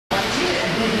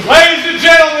Ladies and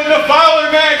gentlemen, the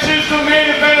following match is the main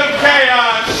event of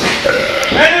Chaos,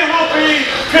 and it will be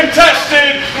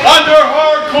contested under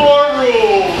hardcore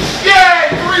rules.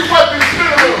 Yay! 3 weapons to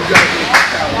the room.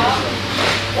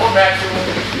 Or maximum.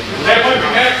 That might be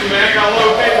maximum, man. I got a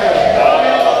low paper.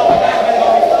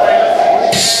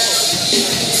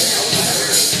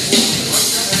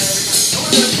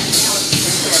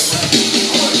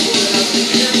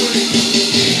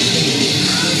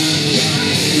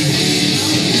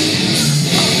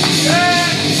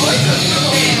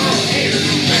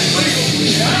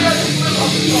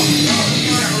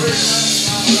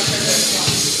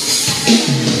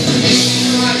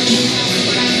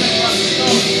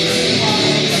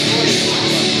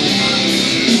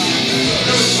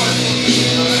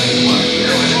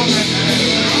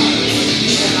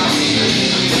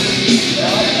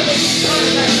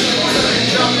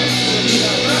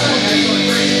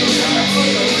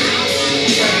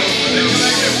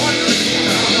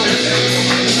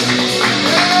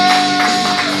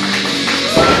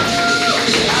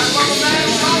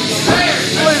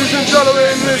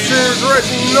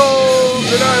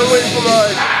 And I'm waiting for my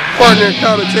partner,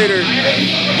 commentator,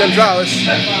 Gonzalez,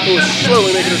 who is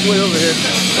slowly making his way over here.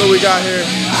 What we got here?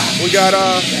 We got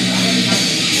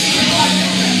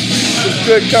this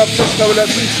good competition coming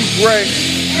up, BT Gray,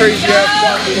 crazy ass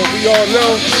boxer that we all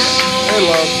know and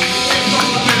love.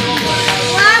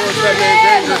 Of course, that man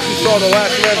Dangerous. You saw the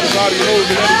last match with Bobby Hose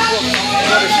and Eddie Brooks.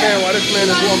 I understand why this man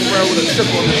is walking around with a chip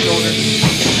on his shoulder.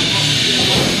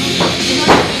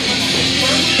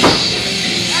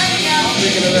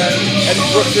 Speaking of that, Eddie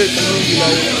Brooks is the new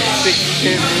United States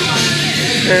champion.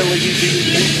 Apparently he beat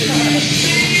the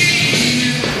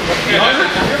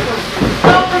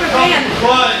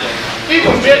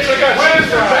Evil bitch, I got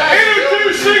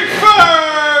introducing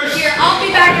first! Here, I'll be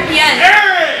back at the end.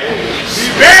 Eric!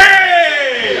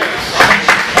 Spade!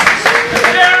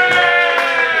 Yeah!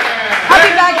 I'll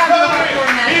be back after the hardcore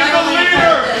match. He's the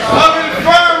leader of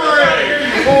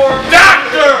infirmary for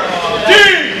Dr.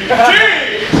 D.T.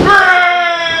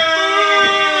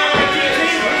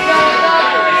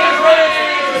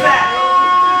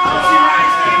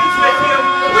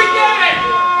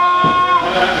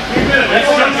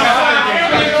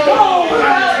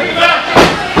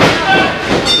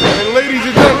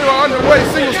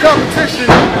 competition,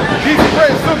 BT Gray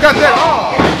still got that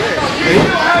using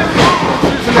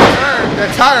that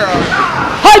tire on.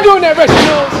 How you doing there,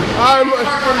 Reginald?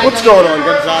 What's going on,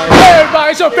 Gonzalez? Hey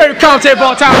everybody, it's your favorite commentator of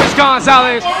all time, Rich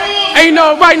Gonzalez. And you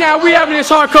know, right now we having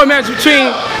this hardcore match between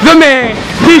the man,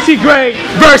 BT Gray,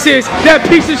 versus that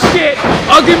piece of shit,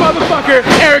 ugly motherfucker,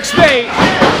 Eric Spade.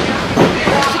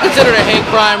 Is it considered a hate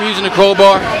crime using a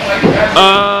crowbar?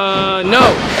 No.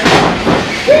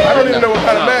 I don't even know what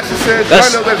kind of match this is. I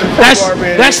know there's a crowbar,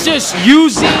 man. That's just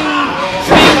using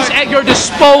things at your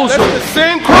disposal. That's the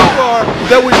same crowbar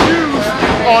that was used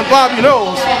on Bobby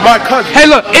Knowles, my cousin. Hey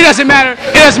look, it doesn't matter.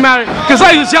 It doesn't matter. Because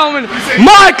ladies and gentlemen,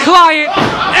 my client,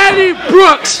 Eddie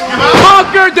Brooks,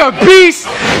 conquered the beast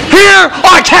here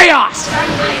on Chaos.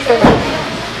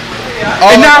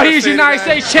 And now he's United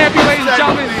States champion, ladies and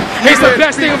gentlemen. He's the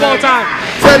best thing of all time.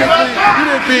 Technically, you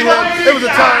didn't beat him. It was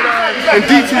a tie-dye, and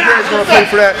DT Gray's going to pay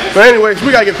for that. But anyways, we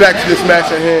got to get back to this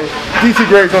match at hand. DT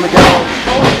Gray's on the ground.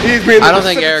 He's being I don't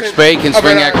think Eric Spade can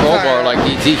swing that crowbar like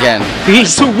DT can.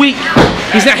 He's too weak.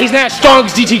 He's not as strong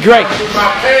as DT Gray.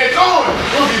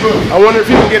 I wonder if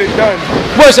he can get it done.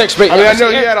 Where's Eric Spade? I mean, I know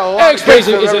he had a lot Eric Spade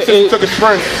took a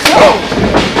sprint. Oh!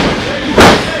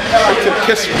 He took a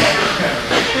kiss.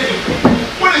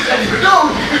 What is that even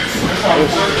doing?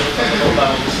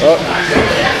 Oh.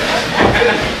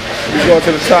 He's going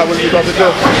to the top. What is he about to do?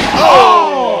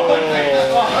 Oh!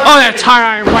 Oh, that tire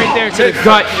iron right there to the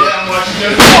gut.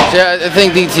 Yeah, I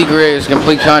think DT Gray is a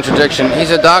complete contradiction. He's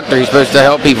a doctor. He's supposed to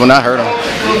help people, not hurt them.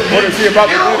 What is he about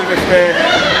to do to this man?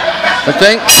 I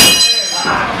think.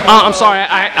 I'm sorry.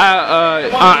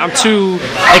 I'm too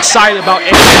excited about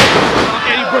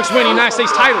Eddie Brooks winning the United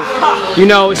States title. You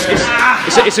know, it's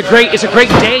a great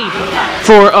day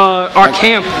for our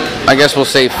camp. I guess we'll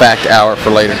save fact hour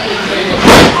for later.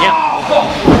 Yeah.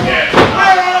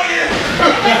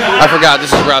 I forgot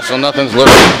this is wrestling. Nothing's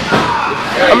literal.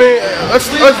 I mean, let's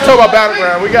talk about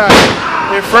Battleground. We got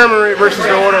the Infirmary versus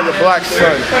the Order of the Black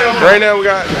Sun. Right now we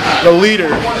got the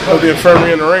leader of the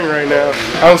Infirmary in the ring right now.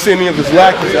 I don't see any of his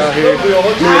lackeys out here.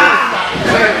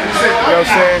 know what I'm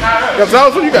saying?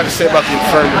 Because what you got to say about the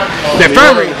infirmary? The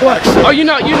infirmary. Oh, you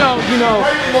know.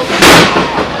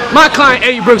 My client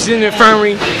Eddie Brooks is in the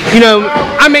infirmary. You know,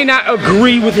 I may not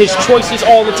agree with his choices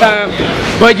all the time,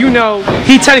 but you know,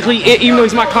 he technically, even though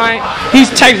he's my client, he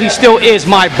technically still is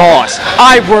my boss.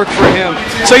 I work for him,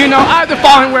 so you know, I have to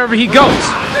follow him wherever he goes.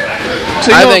 So,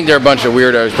 I think they're a bunch of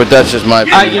weirdos, but that's just my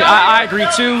opinion. I agree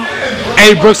too.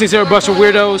 Eddie Brooks thinks they're a bunch of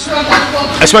weirdos,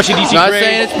 especially DC I'm not Gray.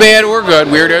 saying it's bad or good.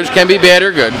 Weirdos can be bad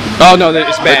or good. Oh no,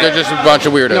 it's bad. But they're just a bunch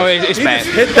of weirdos. No, it's He bad.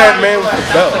 just hit that man with the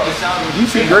belt.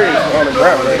 DC Gray is on the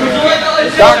ground right now. The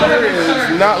doctor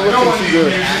is not looking too good.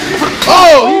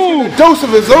 Oh, he's getting a dose of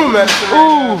his own medicine.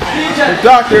 Ooh. The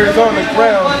doctor is on the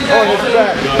ground, on his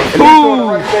back. And he's doing the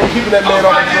right thing, keeping that man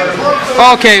off the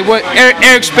ground. Okay, well,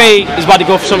 Eric Spade is about to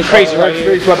go for something crazy right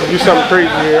here. He's about to do something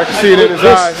crazy here. I can see it in his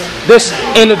eyes. This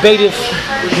innovative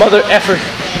mother effer.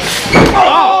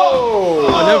 Oh!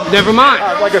 Never mind.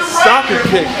 Like a soccer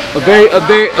kick. A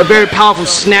very powerful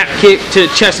snap kick to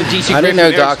the chest of DC Gray. I didn't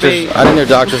know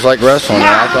doctors like wrestling.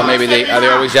 I thought maybe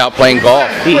they're always out playing golf.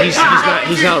 He's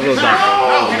not a real doctor.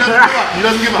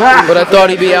 But I thought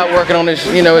he'd be out working on his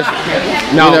his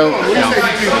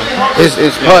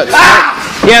putts.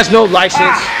 He has no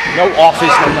license, no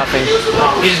office, no nothing.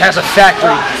 He just has a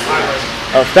factory.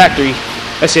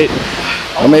 That's it.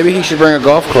 Well, maybe he should bring a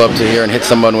golf club to here and hit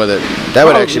someone with it. That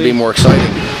would actually be more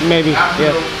exciting. Maybe,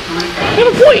 yeah. You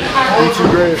have a point. DC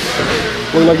Gray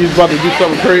looking like he's about to do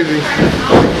something crazy.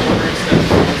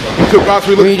 He could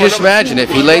possibly look. I mean, just imagine if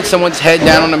he laid someone's head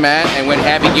down on the mat and went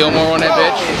Happy Gilmore on that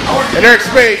bitch. And Eric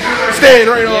Spade staying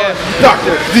right on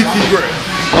Dr. DC Gray.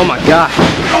 Oh my God.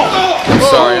 I'm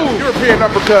sorry. European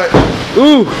uppercut.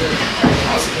 Ooh.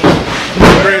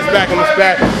 Gray's back on his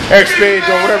back. Eric Spade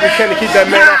doing whatever he can to keep that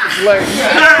man off his legs.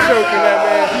 Choking that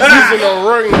man. Using the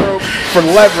ring rope for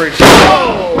leverage.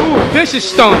 Ooh, vicious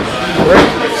stomp. Right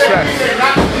to the chest.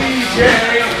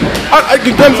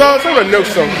 Gonzalez, I want to know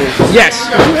something. Yes.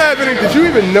 Did you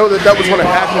even know that was going to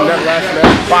happen in that last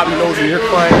match? Bobby knows and your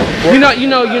client.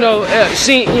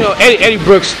 Seeing, Eddie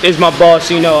Brooks is my boss.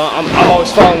 You know, I'm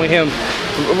always following him.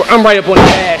 I'm right up on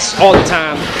his ass all the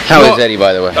time. How is Eddie,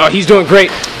 by the way? He's doing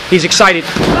great. He's excited.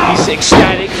 He's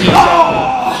ecstatic.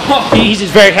 He's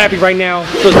just very happy right now.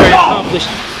 Feels very accomplished.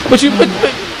 But you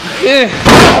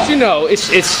know, it's.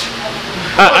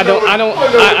 I don't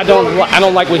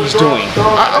like what he's doing.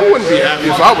 I wouldn't be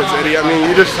happy if I was Eddie. I mean,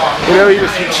 he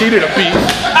cheated a beast.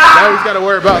 Now he's got to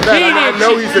worry about that. I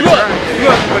know he's a giant,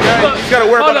 but now he's got to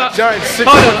worry about a giant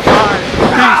 6'5"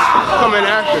 beast coming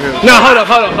after him. No, hold up.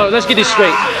 Let's get this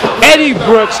straight. Eddie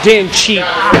Brooks didn't cheat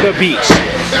the beast.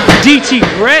 DT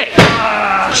Gray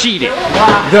cheated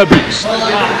the beast.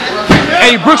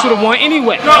 Eddie Brooks would have won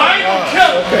anyway.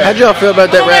 How'd y'all feel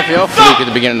about that Raphael fluke at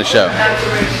the beginning of the show?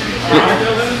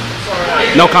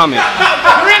 No comment.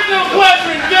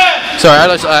 Sorry, I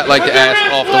like to ask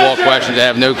off-the-wall questions that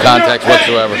have no context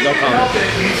whatsoever. No comment.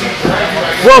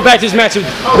 Well, back to this match,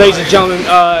 ladies and gentlemen.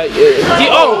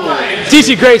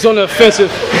 DC Gray's on the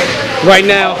offensive right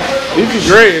now. DC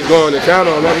Gray is going to town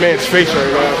on that man's face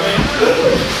right now.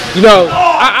 You know,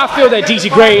 I feel that DC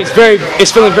Gray is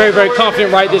feeling very, very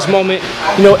confident right at this moment.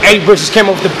 You know, Eddie Brooks came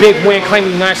up with the big win,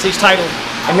 claiming the United States title,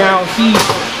 and now he's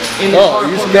in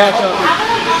this matchup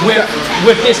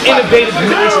with this innovative.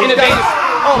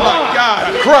 Oh my God!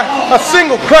 A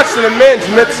single crutch to the men's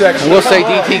midsection. We'll say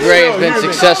DT Gray has been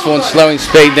successful in slowing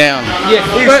Spade down. Yeah,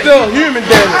 he's still human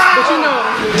damage. But you know,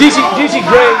 DC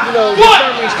Gray, you know, the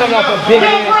infirmary's coming off a big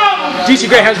win. DC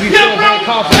Gray has to be feeling very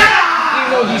confident. Even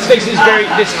though he's facing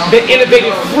the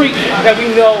innovative freak that we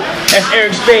know as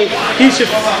Eric Spade, he should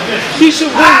win this. He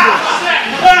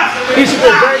should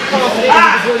feel very confident and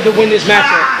he's willing to win this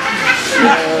matchup.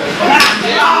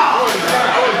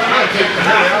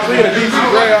 Speaking of DC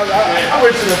Gray, I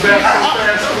went to the best.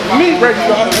 Me,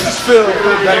 I just feel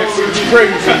that it's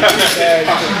crazy that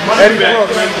Eddie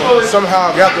Brooks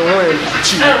somehow got the win.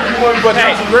 But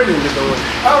DC Gray didn't get the win.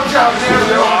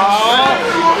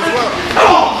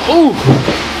 Ooh.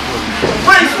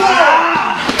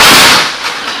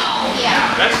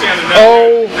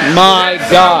 Oh my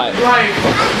God.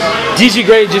 DC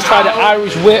Gray just tried to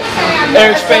Irish whip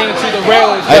Eric Spade to the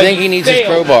railings. I think he needs his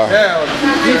crowbar. DC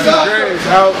Gray is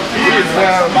out. He is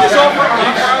down.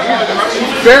 He's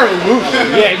barely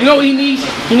moving. Yeah, you know what he needs?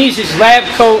 He needs his lab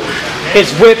coat,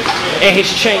 his whip, and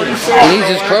his chain. He needs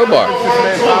his crowbar.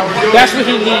 That's what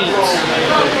he needs.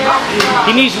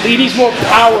 He needs more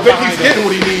power. I think he's getting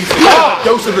what he needs. A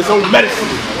dose of his own medicine.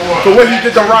 For what he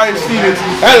did to Ryan Stevens,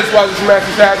 that is why this match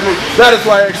is happening. That is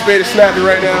why Eric Spade is snapping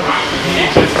right now.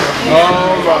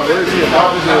 Oh my, what is he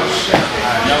about to do?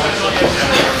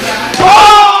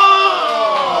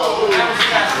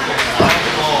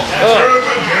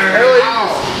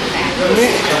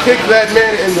 Kick that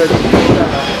man in the.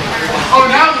 Oh,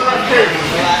 now the left kick.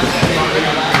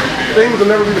 Things will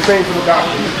never be the same for the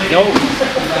doctor. Nope.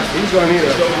 He's gonna need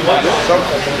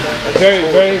something.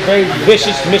 Very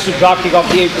vicious missile drop kick off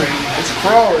the apron. It's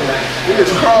crawling. It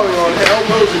is crawling on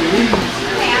elbows and knees.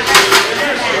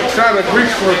 It's trying to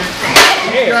reach for.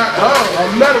 A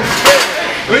metal stick.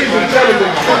 Ladies and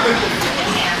gentlemen.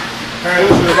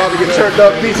 This is about to get turned up.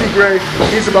 DC Gray,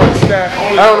 he's about to snap.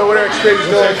 I don't know what Eric Spade is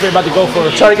doing. They're about to go for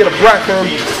it. Trying to get a breath in.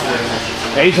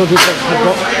 Yeah, he's gonna do something.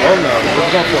 Oh no, he's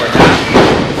going for it.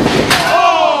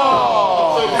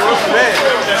 Oh! Man,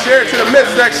 chair to the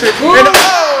midsection. And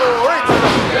oh! Right to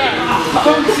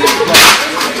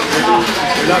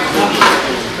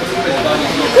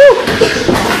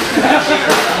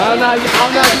I don't know how you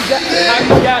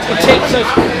guys can take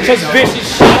such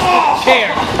vicious shots with the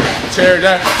chair. Chair,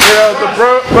 that, you know, the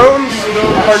bones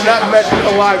are not meant to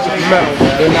collide with the metal.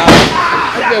 They're not.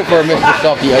 I'd go for a Mr.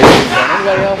 Softy ice cream.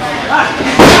 Anybody else?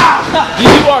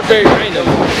 You are very random.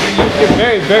 You're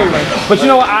very random. But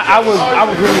you know what? I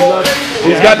would really love.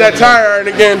 He's got that tire iron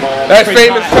again. That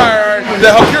famous tire iron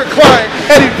that helped your client,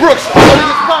 Eddie Brooks, on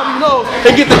his body nose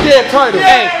and get the damn title.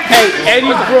 Hey,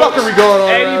 Eddie Brooks. Going on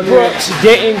Eddie Brooks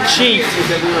didn't cheat.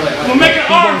 We'll make it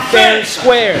arm Fair and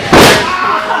square.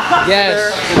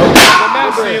 Yes.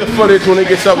 Remember, see the footage when it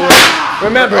gets up.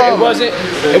 Remember, it wasn't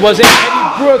Eddie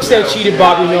Brooks that cheated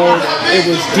Bobby Knowles. It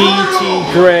was DT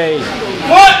Gray.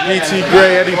 What? DT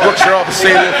Gray, Eddie Brooks are all the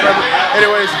same.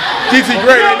 Anyways, DT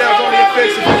Gray right now is on the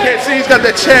offense. If you can't see, he's got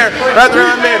that chair right there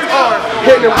on man's arm,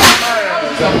 hitting him.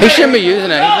 He shouldn't be using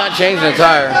it. He's not changing the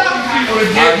tire.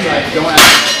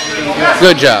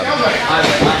 Good job.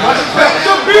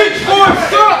 The Beach Boys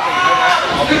suck!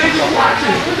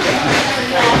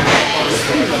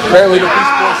 Apparently the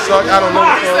Beast Boys suck. I don't know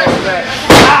what's going on with that.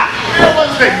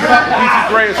 DT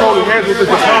Gray is holding hands with his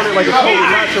opponent like a total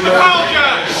macho man.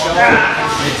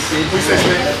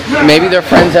 Maybe they're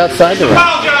friends outside the ring.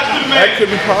 That could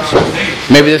be possible.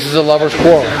 Maybe this is a lover's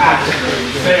quarrel.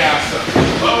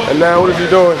 And now what is he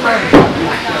doing?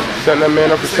 Setting that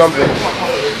man up for something.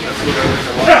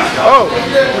 Oh!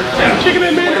 Kicking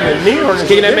that man in the knee or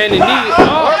Kicking that man in the knee.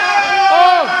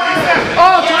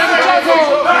 Trying to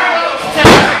juggle.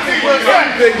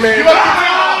 Big man.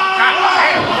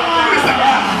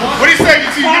 What do you say,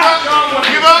 DT? Give up?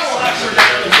 Give up?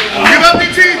 Give up,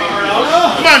 DT?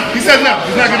 Come on. He says no.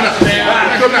 He's not giving up.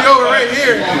 He's going to be over right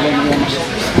here.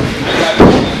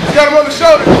 Got him on the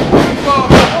shoulder.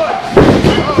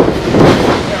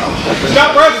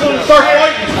 Stop wrestling and start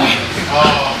fighting.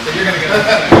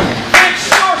 It's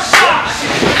your socks.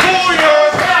 Pull your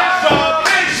pants up.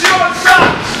 It's your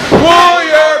socks. Pull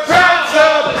your pants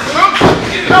up.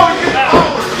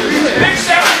 Fix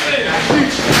everything.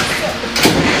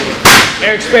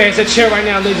 Eric Spade has that chair right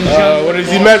now, ladies and gentlemen. What is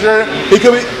he measuring? He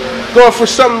could be going for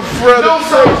something further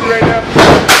crazy right now.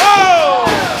 Oh!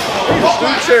 He's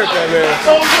a chair that man.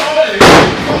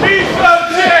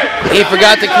 He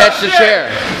forgot to catch the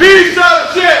chair. Beast out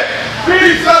of check.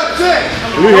 Beast out of check.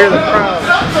 You hear the crowd.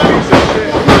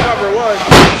 Number 1,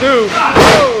 2,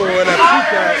 oh, and a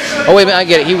peacock. Oh, wait a minute, I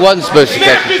get it. He wasn't supposed to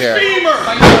catch the chair.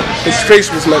 His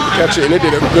face was meant to catch it, and it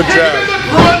did a good job.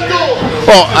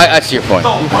 Well, I see your point.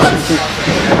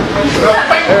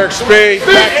 Eric Spade,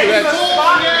 back to that.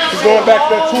 He's going back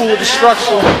to that tool of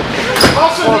destruction.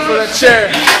 Going for that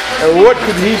chair. And what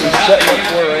could he be setting up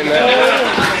for right now?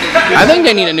 I think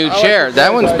they need a new chair.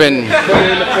 That one's been. Put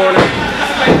it in the corner.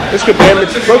 This could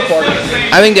damage the front part.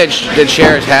 I think that the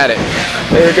chair has had it.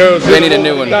 There it goes. They need a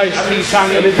new one. Nice.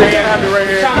 And they can't have it right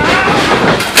here.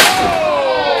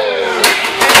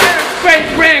 Spade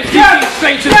ran DT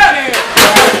straight to the chair.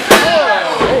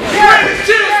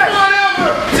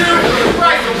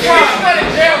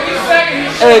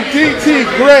 And DT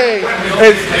Gray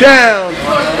is down.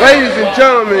 Ladies and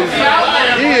gentlemen,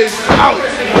 he is out.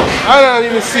 I don't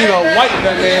even see the light in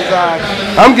that man's eye.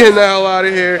 I'm getting the hell out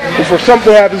of here before something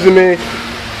happens to me.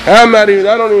 I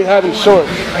don't even have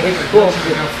insurance.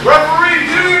 Referee,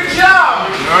 do your job.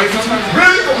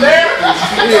 Really, from there?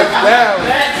 He is down.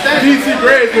 DT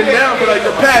Gray has been down for like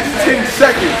the past 10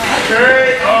 seconds.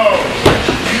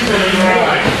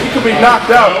 He could be knocked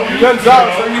out.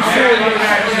 Gonzalez, are you serious?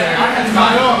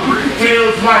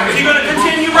 Is he gonna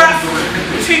continue, ref?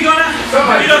 Is he gonna?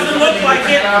 He doesn't look like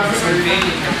it.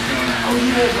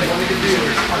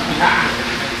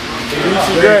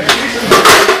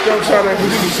 Still trying to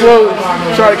slowly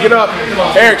try to get up.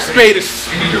 Eric Spade is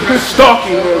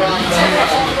stalking him.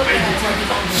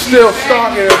 still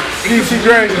stalking DC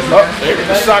Gray. Oh,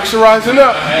 the stocks are rising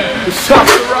up. The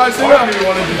stocks are rising up. This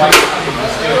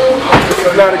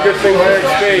is not a good thing for Eric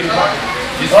Spade.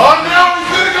 Oh, now he's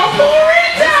gonna go for it!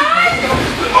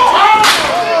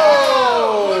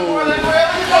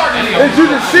 And you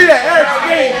can see that Eric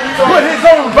Spade put his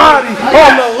own body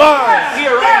on the line.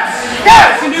 Yes!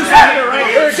 Can do something here, right?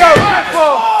 Here it goes.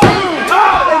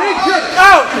 And he kicked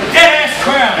out. Yes!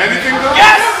 Anything else?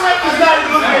 Yes!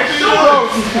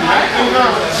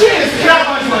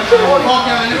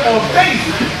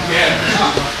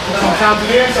 Sometimes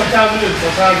it is, sometimes it is.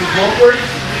 Sometimes it's awkward.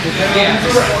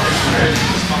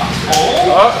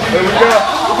 Oh, there we go.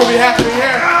 What's going to be happening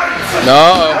here?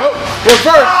 No. Oh,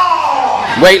 reverse.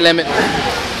 Weight limit.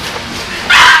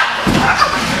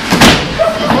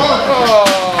 Oh,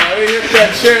 he hit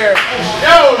that chair.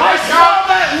 Yo, I saw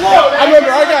that look. I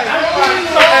remember,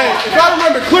 hey, if I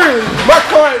remember clearly, my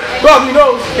client, Bobby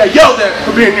knows, got yelled at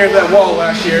for being near that wall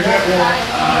last year.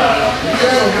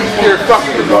 You're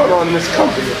fucking going on in this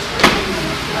company.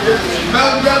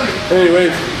 Anyways,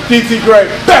 DT Gray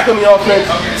back on the offense,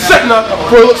 setting up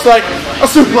for what looks like a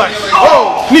suplex.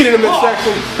 Oh, needed a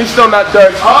midsection. He's still not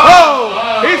done. Oh,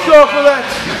 he's going for that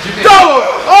double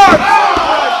arm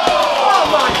suplex. Oh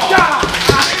my God!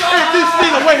 If you see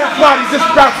the way his body just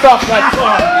bounced off like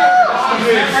that.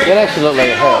 It actually looked like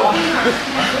a hurt.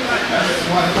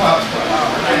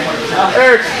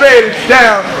 Eric Spade is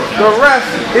down. The ref,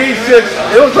 it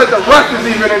looks like the ref is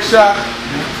even in shock.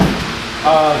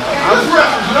 And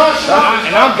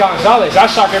I'm Gonzalez. I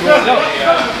shock everyone else.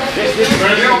 This is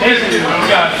amazing.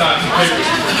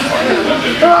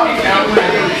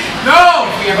 No!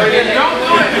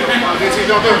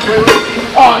 Don't do it!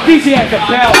 Oh, DC has the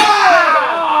bell.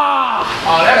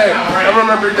 Hey, I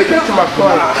remember they got to my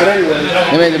client, but anyway.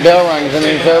 They made the bell ring. Is that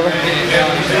mean it's over?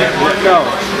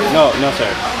 No, sir.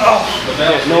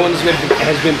 No one has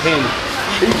been pinned.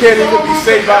 He can't even be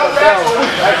saved by the bell.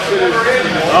 That shit is.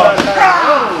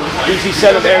 DC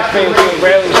set up Eric Spade doing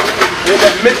railing.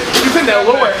 He's in that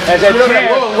lower. As that that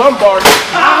lower lumbar.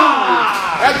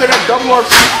 After that double arm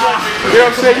suplex, you know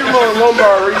what I'm saying? Your lower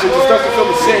lumbar region just doesn't feel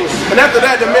the same. And after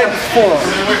that, the man just falls.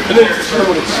 And then just hit him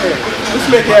with a chair. This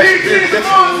man can actually very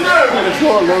difficult in his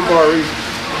lower lumbar region.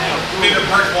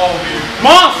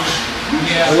 Monster!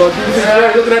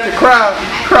 Looking at the crowd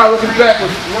looking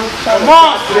backwards.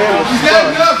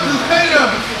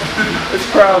 This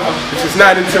crowd is just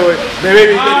not into it.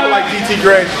 Maybe they don't like DT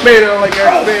Gray. Maybe they don't like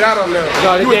Eric Spade. I don't know.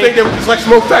 You would think they would just like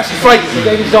some old-fashioned fighting.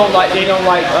 They just don't like. They don't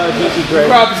like DC Gray.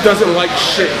 The crowd just doesn't like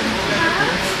shit.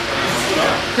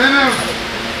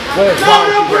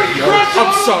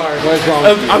 I'm sorry.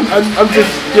 I'm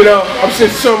just, you know, I'm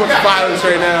seeing so much violence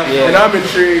right now, and I'm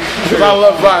intrigued because I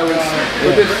love violence.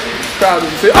 But this crowd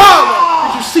is saying, "Oh,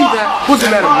 did you see that?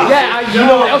 Wasn't that amazing?" Yeah, you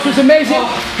know what else was amazing?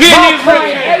 My friend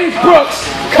Eddie Brooks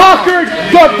conquered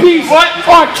the beast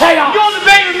on chaos. You on the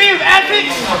bang with me with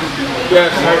ethics? Yes,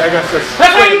 I guess that's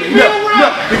how you feel, bro? No,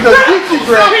 because DT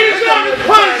Gray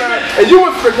and you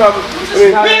went for cover.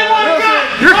 I mean,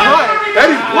 your client,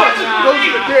 Eddie Brooks, goes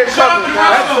to the damn cover.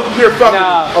 That's a clear fucking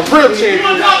a real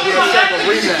champion.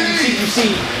 You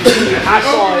see, I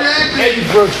saw it. Eddie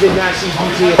Brooks did not see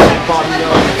DT attack Bobby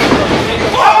Young.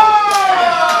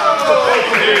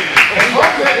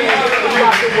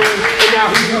 And now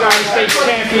he's United States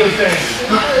champion.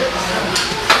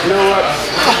 You know what?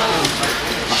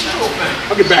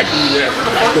 I'll get back to you there.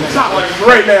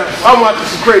 Right now, I'm watching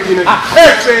some craziness.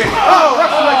 Eric Spade, oh,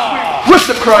 that's next week. With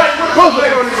the crutch, both of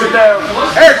them are down.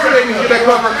 Eric Spade can get that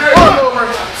cover all over.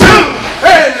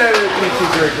 And then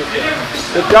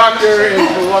the doctor is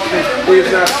reluctant. He is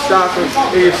not stopping.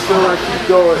 He is still like keep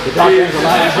going. The doctor has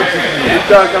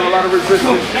a lot of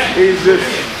resistance. He's just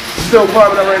still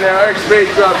climbing up right now. Eric Spade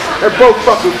drops. They're both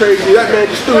fucking crazy. That man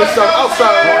just threw himself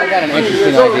outside. I got an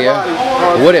interesting idea.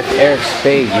 What if Eric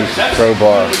Spade used a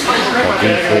crowbar or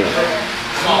DT?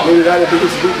 Maybe that'd be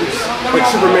his weakness. Like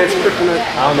Superman's kryptonite.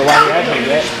 I don't know why he hasn't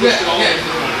yet.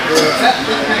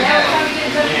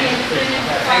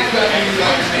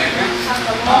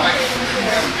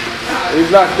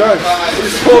 He's not done. He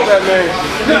just pulled that man.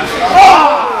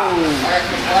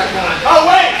 Oh,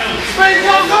 wait! Spade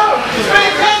comes up!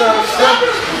 Spade comes up!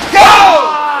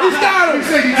 Go! He's got him!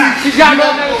 He's got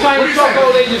another time to talk,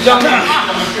 ladies and gentlemen.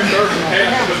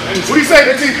 What do you say,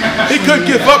 DT? He could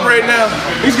give up right now.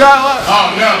 He's got a lot.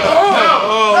 Oh, no!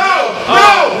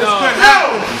 This could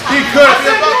happen. He could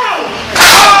give up.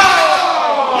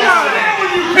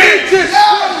 He just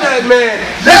shot that man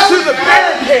into the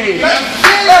barricade.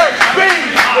 Eric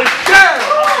Spade is down.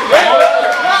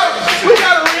 We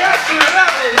got a reaction to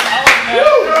that one.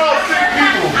 You're all sick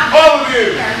people. All of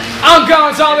you. I'm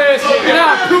Gonzalez.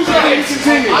 this.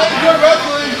 Continue.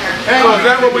 So is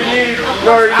that what we need in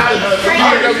order to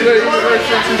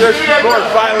more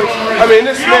violence? I mean,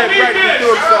 this man practically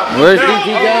threw himself. Where's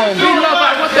DT going?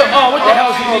 What the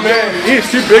hell is he Oh man, he's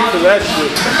too big for that shit.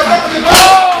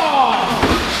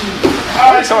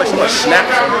 Oh, it sounds like someone snapped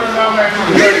something.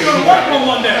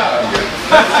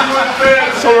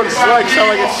 Someone's like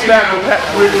sound like it's snapping.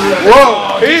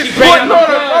 Whoa, he's putting on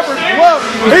a rubber glove.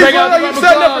 He's like he's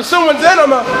setting up for someone's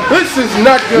enema. This is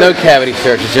not good. No cavity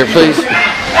searches here, please. I'm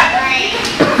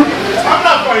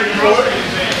not fighting you, boy.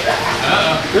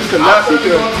 This could not be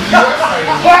good. He's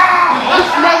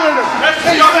smothering him.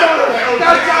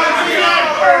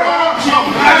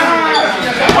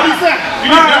 What is that?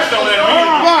 You need to show that.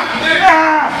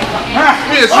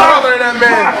 He is smothering that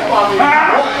man.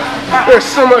 There's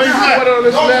so much sweat on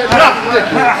this man.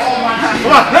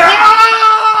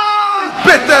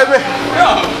 Bit that man.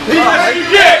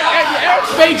 Eric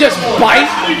Spade just bite?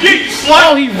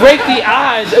 Oh, he raked the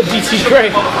eyes of DT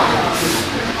Gray.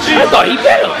 I thought he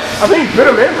bit him. I think he bit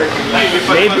him in. Maybe.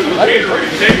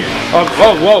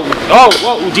 Whoa.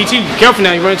 DT, careful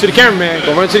now. You run into the cameraman.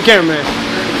 Go run into the cameraman.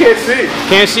 Can't see.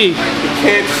 Can't see. You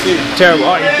can't see. Terrible.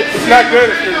 Oh, It's not good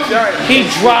if you're giant. he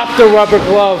dropped the rubber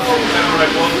glove. He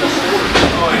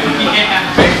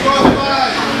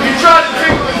tried to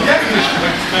take his deputy.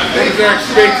 There's Eric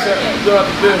Spade still at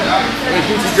the fifth. When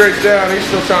DT Gray's down, he's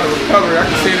still trying to recover. I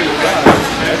can see it in his eyes.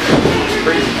 That's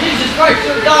crazy. Jesus Christ,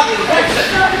 you're a doctor.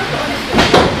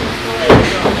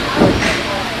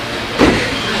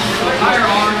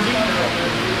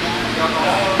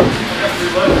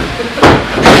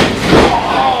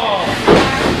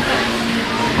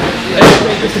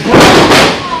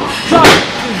 Drop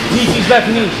DT's left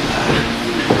knee.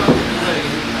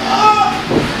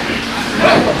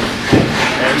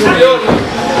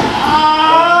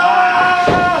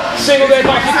 Single leg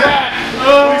off the back.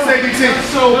 What do you say, DT?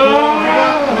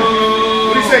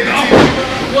 What do you say, DT?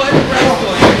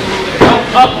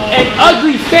 An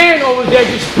ugly fan over there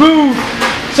just booed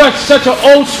such an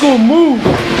old school move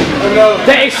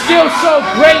that is still so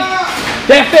great.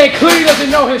 That fan clearly doesn't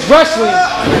know his wrestling.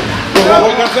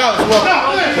 What comes out? Well,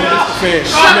 this is the fan.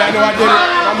 I know I did it.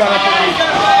 I'm not up to me.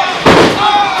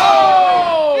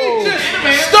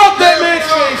 Stop that man's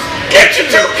face. Get your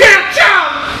 2 count,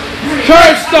 John!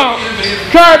 Curb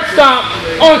stomp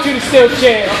onto the steel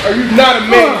chair. Are you not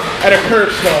amazed at a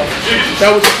curb stomp? That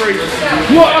was crazy.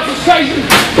 You know what else was crazy?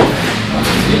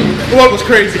 What was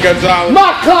crazy, Gonzalez?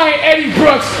 My client Eddie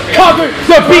Brooks covered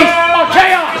the beast of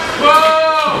chaos.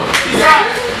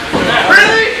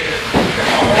 Really?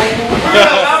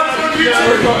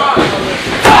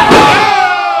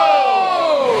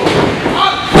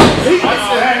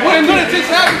 What just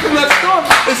happened from that storm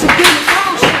is some Game of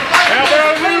Thrones shit.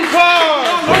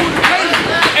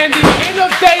 And the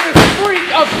innovative freak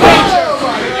of nature,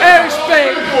 Eric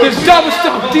Spade, this double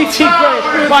stomp DT Gray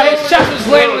by his chest was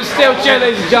laying on the steel chair,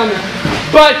 ladies and gentlemen.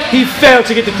 But he failed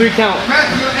to get the 3 count.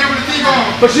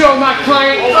 But you know what my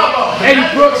client, Eddie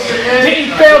Brooks,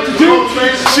 didn't fail to do?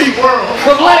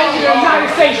 The legend of the United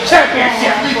States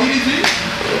Championship.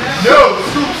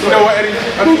 You know what, Eddie?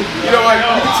 You know what? You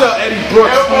can tell Eddie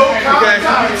Brooks. Okay? You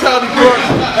can tell Eddie Brooks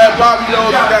that Bobby knows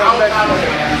that next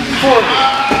for me.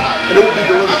 And it will be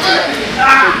delivered tonight.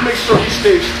 So make sure he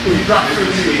stays tuned to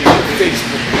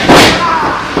Facebook.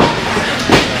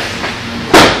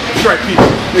 That's right, people.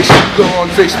 Make sure you go on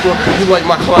Facebook. You like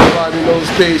my client Bobby Knows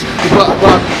page. You like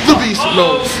Bobby the Beast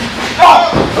Knows.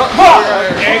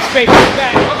 Eric Spade comes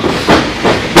back.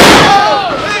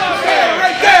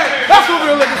 Right there. That's what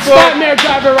we were looking for. Nightmare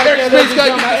driver right there. Spade's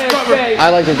got to get this cover. I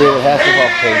like the David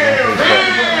Hasselhoff page on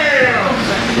Facebook.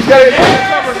 He's got to get this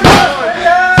cover.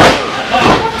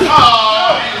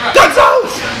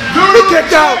 Gonzalez! He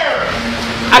kicked out!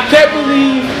 I can't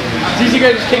believe DT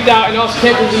Gray just kicked out, and also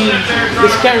can't believe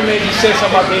this cameraman just said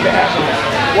something about David Hasselhoff.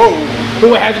 Whoa.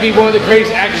 Who would have to be one of the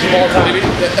greatest actors of all time.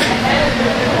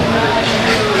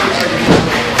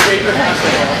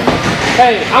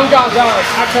 Hey, I'm Gonzalez.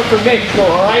 I come from Mexico,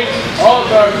 alright? All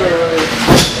time good.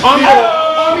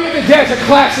 Army of the Dead's a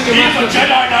classic in my country.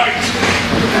 Jedi Knight!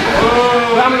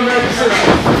 But I'm an American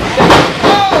citizen.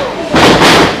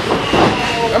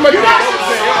 That might be a double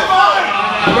thing.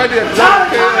 That might be a double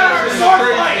thing.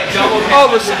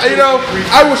 You know,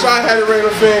 I wish I had a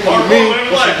regular fan for me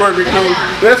with some Burger King.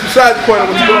 But that's besides the point of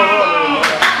what's going on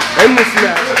in this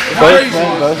match.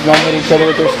 Both men hit each other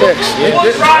with their sticks.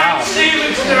 What's Ryan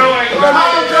Stevens doing?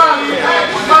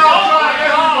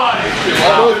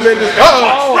 Those men just,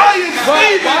 Ryan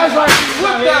Stevens!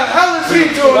 What the hell is he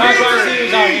doing?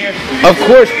 Of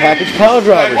course, package pile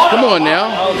drivers. Come on now.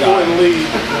 I'll go and leave.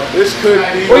 This could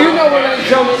be. Well, you know what, ladies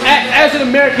and gentlemen, as an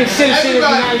American citizen of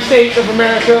the United States of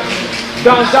America,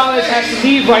 Gonzalez has to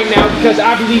leave right now because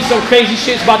I believe some crazy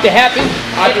shit's about to happen.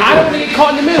 And I don't want to get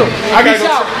caught in the middle. Peace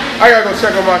out. I gotta go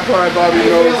check on my client, Bobby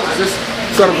Rose. This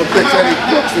son of a bitch, Eddie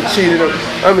Brooks, that cheated him.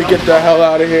 Let me get the hell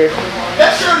out of here.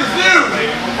 That shirt is new.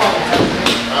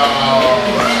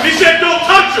 He said don't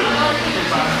touch him.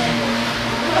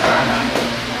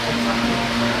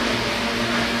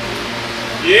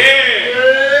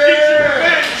 Yeah. Get your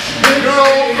revenge. Good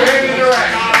old man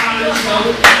interaction.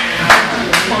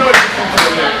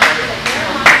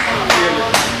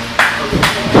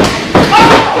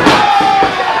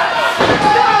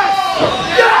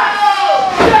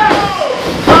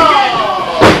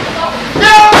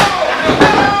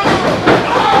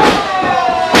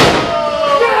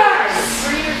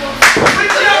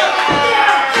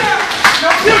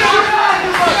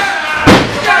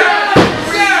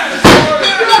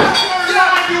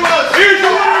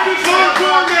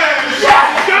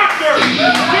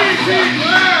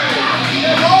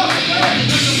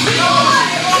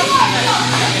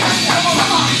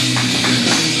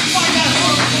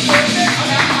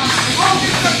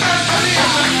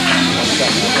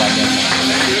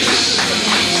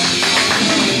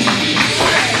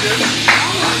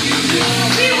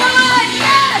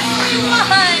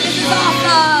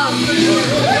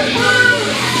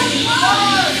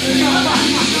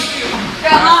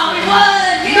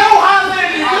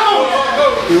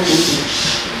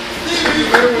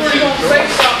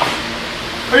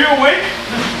 Are you awake?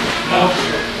 No.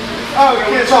 Oh, you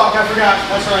can't talk. I forgot.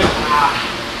 That's right.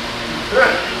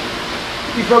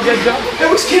 You broke that jump? It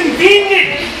was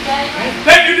convenient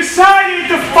that you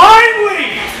decided to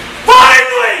finally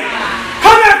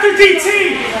come after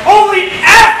DT only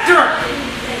after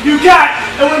you got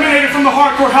eliminated from the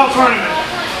Hardcore Hell Tournament.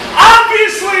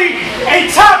 Obviously, a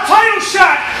top title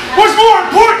shot was more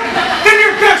important than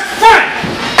your best friend.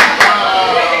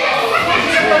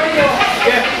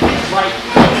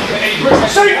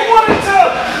 So you wanted to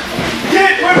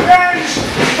get revenge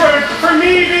for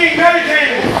me being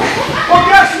medicated. Well,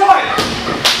 guess what?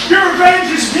 Your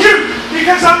revenge is mute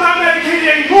because I'm not medicated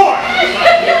anymore.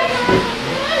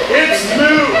 It's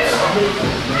moot.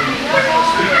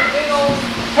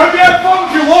 Hope you had fun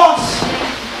with your loss.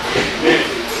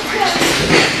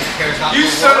 You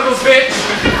son of a bitch.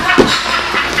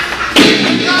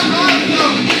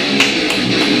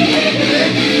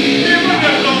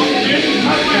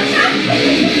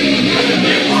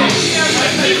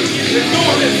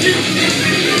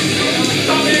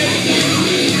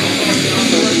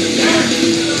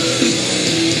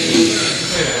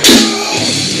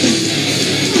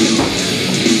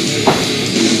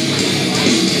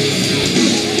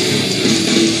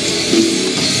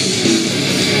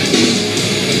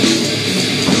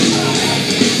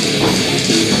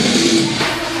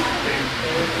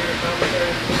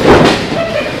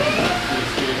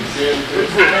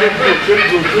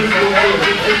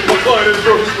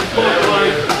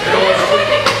 Good.